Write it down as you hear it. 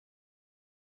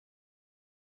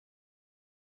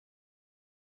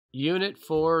Unit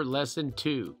 4, Lesson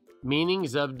 2,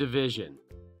 Meanings of Division.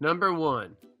 Number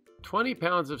 1. 20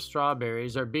 pounds of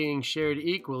strawberries are being shared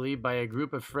equally by a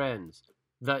group of friends.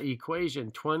 The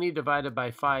equation 20 divided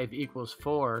by 5 equals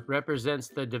 4 represents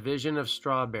the division of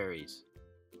strawberries.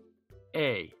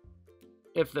 A.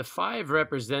 If the 5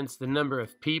 represents the number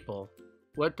of people,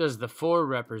 what does the 4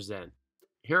 represent?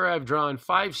 Here I've drawn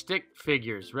 5 stick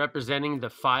figures representing the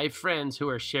 5 friends who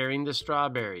are sharing the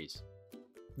strawberries.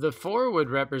 The 4 would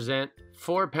represent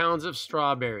 4 pounds of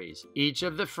strawberries. Each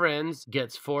of the friends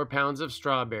gets 4 pounds of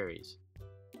strawberries.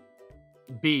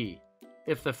 B.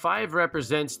 If the 5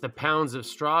 represents the pounds of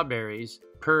strawberries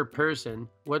per person,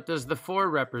 what does the 4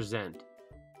 represent?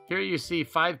 Here you see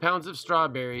 5 pounds of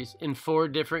strawberries in 4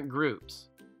 different groups.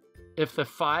 If the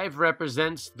 5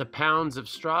 represents the pounds of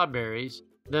strawberries,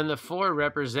 then the 4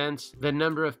 represents the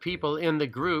number of people in the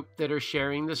group that are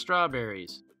sharing the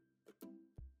strawberries.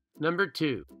 Number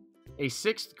 2. A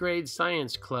 6th grade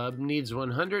science club needs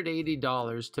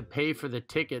 $180 to pay for the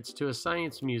tickets to a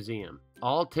science museum.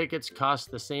 All tickets cost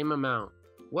the same amount.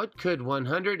 What could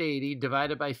 180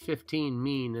 divided by 15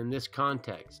 mean in this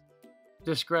context?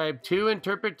 Describe 2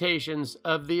 interpretations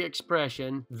of the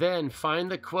expression, then find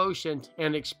the quotient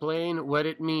and explain what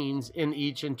it means in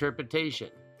each interpretation.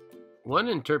 One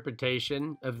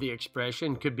interpretation of the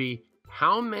expression could be,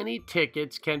 how many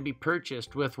tickets can be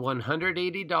purchased with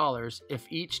 $180 if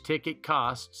each ticket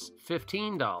costs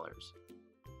 $15?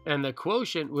 And the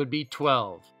quotient would be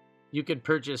 12. You could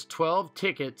purchase 12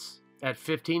 tickets at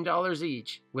 $15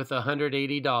 each with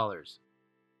 $180.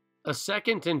 A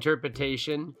second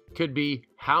interpretation could be,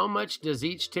 how much does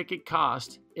each ticket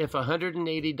cost if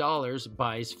 $180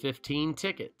 buys 15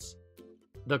 tickets?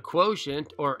 The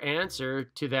quotient or answer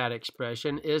to that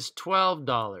expression is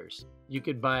 $12. You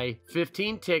could buy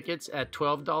 15 tickets at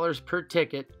 $12 per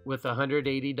ticket with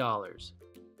 $180.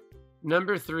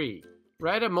 Number 3.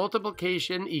 Write a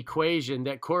multiplication equation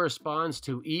that corresponds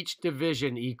to each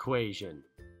division equation.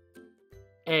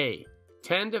 A.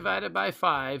 10 divided by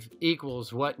 5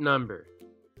 equals what number?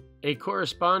 A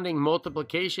corresponding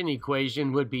multiplication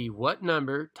equation would be what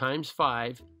number times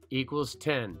 5 equals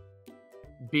 10.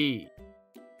 B.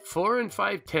 4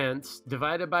 5/10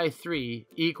 divided by 3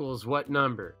 equals what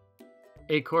number?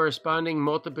 A corresponding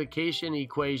multiplication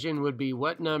equation would be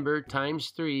what number times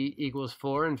 3 equals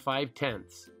 4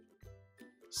 5/10.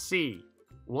 C.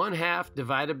 1/2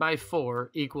 divided by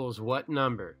 4 equals what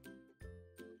number?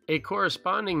 A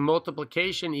corresponding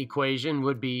multiplication equation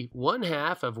would be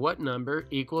 1/2 of what number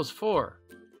equals 4.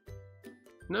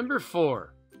 Number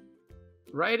 4.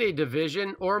 Write a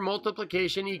division or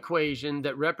multiplication equation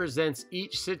that represents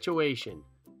each situation.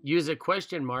 Use a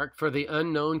question mark for the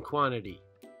unknown quantity.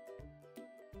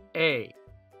 A.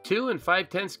 2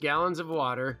 5/10 gallons of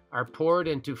water are poured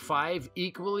into 5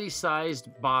 equally sized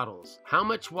bottles. How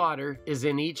much water is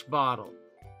in each bottle?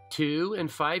 2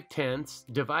 5/10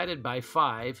 divided by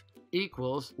 5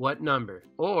 equals what number?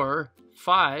 Or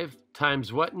 5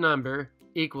 times what number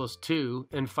equals 2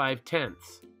 5/10?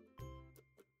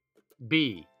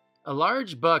 B. A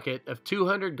large bucket of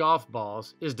 200 golf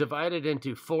balls is divided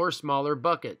into 4 smaller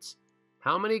buckets.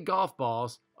 How many golf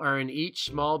balls are in each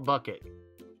small bucket?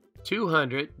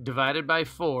 200 divided by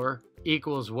 4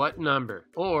 equals what number?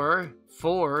 Or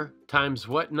 4 times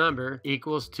what number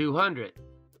equals 200?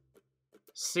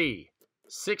 C.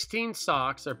 16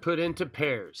 socks are put into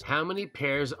pairs. How many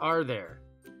pairs are there?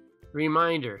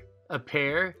 Reminder, a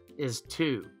pair is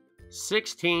 2.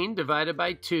 16 divided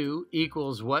by 2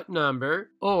 equals what number?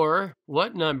 Or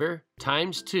what number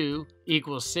times 2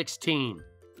 equals 16?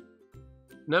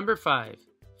 Number 5.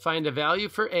 Find a value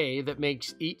for A that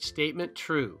makes each statement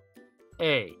true.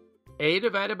 A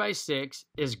divided by 6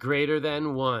 is greater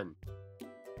than 1.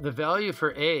 The value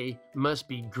for A must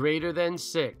be greater than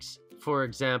 6. For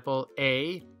example,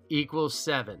 A equals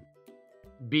 7.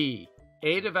 B.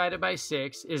 A divided by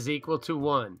 6 is equal to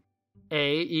 1.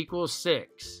 A equals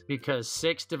 6 because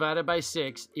 6 divided by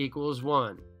 6 equals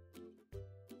 1.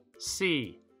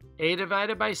 C. A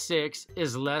divided by 6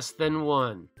 is less than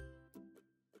 1.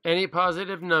 Any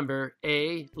positive number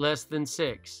A less than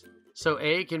 6. So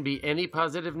A can be any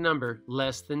positive number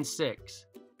less than 6.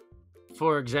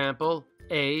 For example,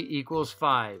 A equals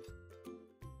 5.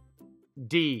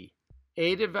 D.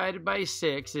 A divided by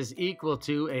 6 is equal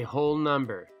to a whole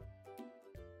number.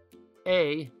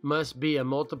 A must be a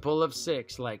multiple of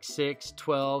 6, like 6,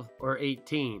 12, or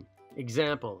 18.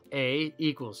 Example, A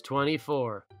equals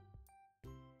 24.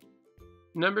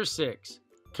 Number 6.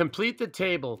 Complete the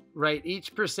table. Write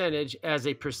each percentage as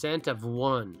a percent of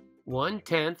 1.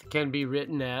 1/10 can be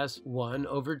written as 1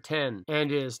 over 10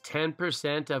 and is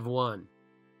 10% of 1.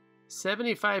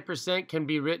 75% can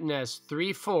be written as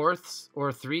 3/4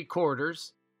 or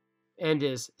 3/4 and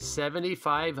is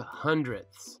 75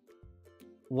 hundredths.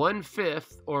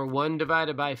 1/5 or 1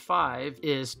 divided by 5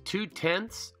 is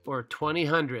 2/10 or 20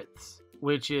 hundredths,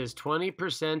 which is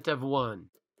 20% of 1.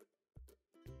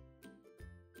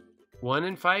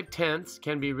 1 5/10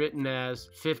 can be written as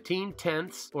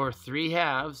 15/10 or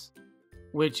 3/2,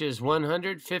 which is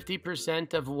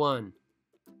 150% of 1.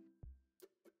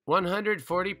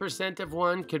 140% of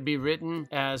 1 could be written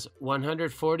as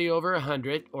 140 over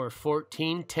 100 or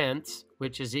 14/10,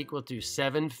 which is equal to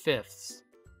 7/5.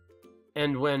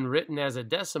 And when written as a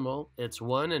decimal, it's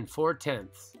 1 4/10.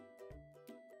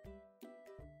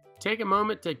 Take a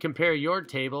moment to compare your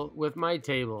table with my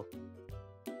table.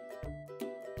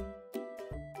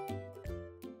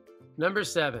 Number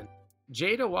 7.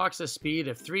 Jada walks a speed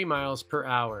of 3 miles per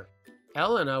hour.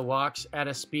 Elena walks at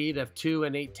a speed of 2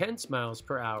 8/10 miles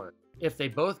per hour. If they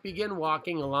both begin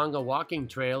walking along a walking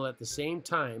trail at the same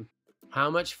time, how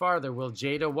much farther will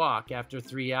Jada walk after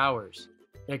 3 hours?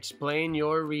 Explain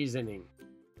your reasoning.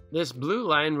 This blue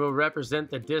line will represent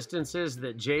the distances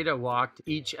that Jada walked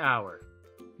each hour.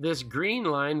 This green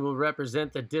line will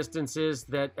represent the distances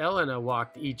that Elena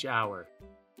walked each hour.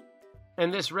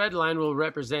 And this red line will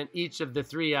represent each of the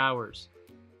 3 hours.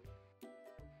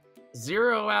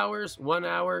 0 hours, 1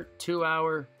 hour, 2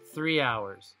 hour, 3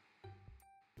 hours.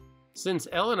 Since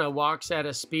Elena walks at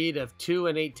a speed of 2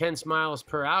 8/10 miles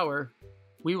per hour,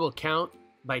 we will count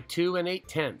by 2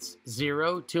 8/10.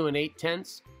 0, 2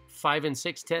 8/10, 5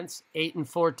 6/10, 8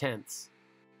 4/10.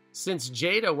 Since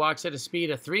Jada walks at a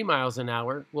speed of 3 miles an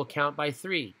hour, we'll count by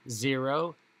 3.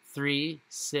 0, 3,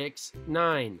 6,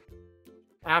 9.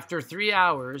 After 3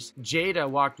 hours, Jada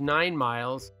walked 9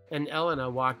 miles and Elena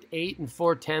walked 8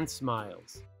 4/10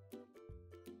 miles.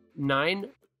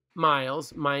 9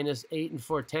 miles minus 8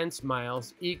 4/10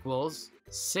 miles equals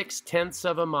 6/10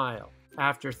 of a mile.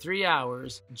 After 3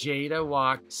 hours, Jada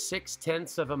walked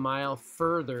 6/10 of a mile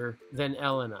further than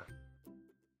Elena.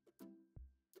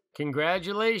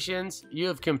 Congratulations! You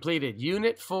have completed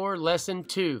Unit 4, Lesson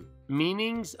 2,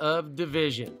 Meanings of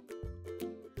Division.